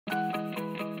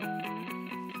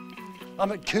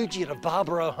I'm at Coogee at a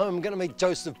Barbaro home. I'm going to meet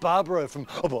Joseph Barbaro from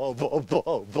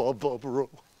Barbaro.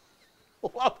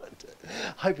 Love it.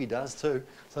 Hope he does too.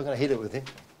 So I'm going to hit it with him.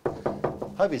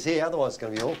 Hope he's here, otherwise it's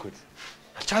going to be awkward.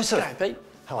 Joseph. G'day, Pete.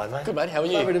 Hello, mate. Good, mate. How are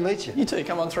you? Lovely to meet you. You too.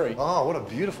 Come on through. Oh, what a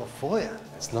beautiful foyer.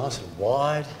 It's nice and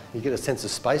wide. You get a sense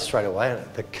of space straight away, and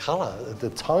the colour,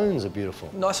 the tones are beautiful.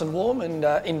 Nice and warm and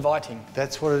inviting.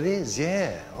 That's what it is,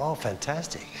 yeah. Oh,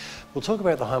 fantastic. We'll talk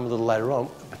about the home a little later on.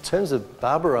 In terms of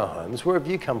Barbaro Homes, where have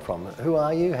you come from? Who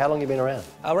are you? How long have you been around?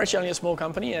 We're actually only a small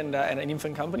company and an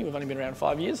infant company. We've only been around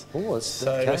 5 years. Oh,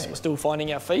 so okay. We're still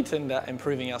finding our feet and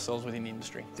improving ourselves within the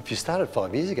industry. If you started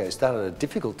 5 years ago, you started at a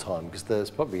difficult time because there's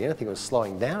probably anything that was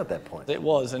slowing down at that point. It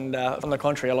was, and on the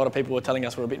contrary, a lot of people were telling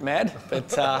us we're a bit mad,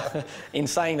 but in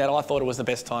saying that, I thought it was the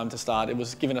best time to start. It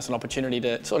was giving us an opportunity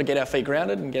to sort of get our feet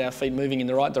grounded and get our feet moving in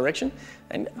the right direction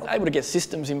and able to get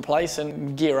systems in place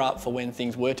and gear up for when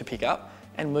things were to pick up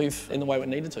and move in the way we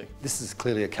needed to. This is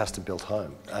clearly a custom-built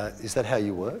home. Is that how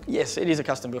you work? Yes, it is a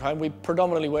custom-built home. We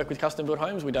predominantly work with custom-built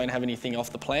homes. We don't have anything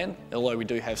off the plan, although we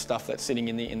do have stuff that's sitting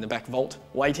in the back vault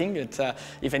waiting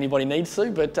if anybody needs to.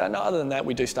 But no, other than that,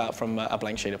 we do start from a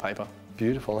blank sheet of paper.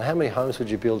 Beautiful. And how many homes would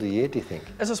you build a year, do you think?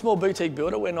 As a small boutique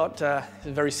builder, we're not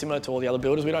very similar to all the other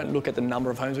builders. We don't look at the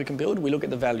number of homes we can build, we look at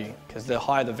the value, because the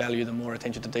higher the value, the more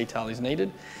attention to detail is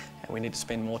needed, and we need to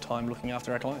spend more time looking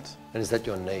after our clients. And is that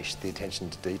your niche, the attention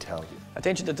to detail?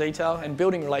 Attention to detail and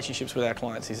building relationships with our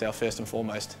clients is our first and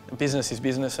foremost. Business is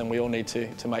business and we all need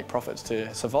to make profits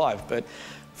to survive, but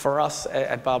for us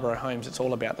at Barbaro Homes, it's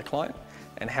all about the client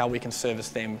and how we can service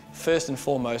them first and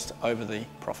foremost over the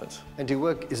profits. And do you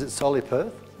work, is it solely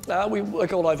Perth? We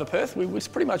work all over Perth. We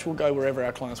pretty much will go wherever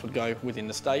our clients would go within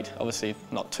the state. Obviously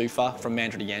not too far. From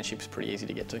Mandurah to Yanship is pretty easy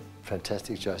to get to.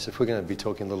 Fantastic, Joseph. We're going to be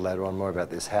talking a little later on more about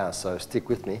this house, so stick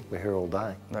with me. We're here all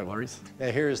day. No worries.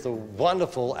 Now here is the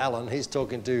wonderful Alan. He's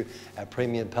talking to our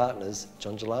premium partners,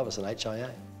 John Jarvis and HIA.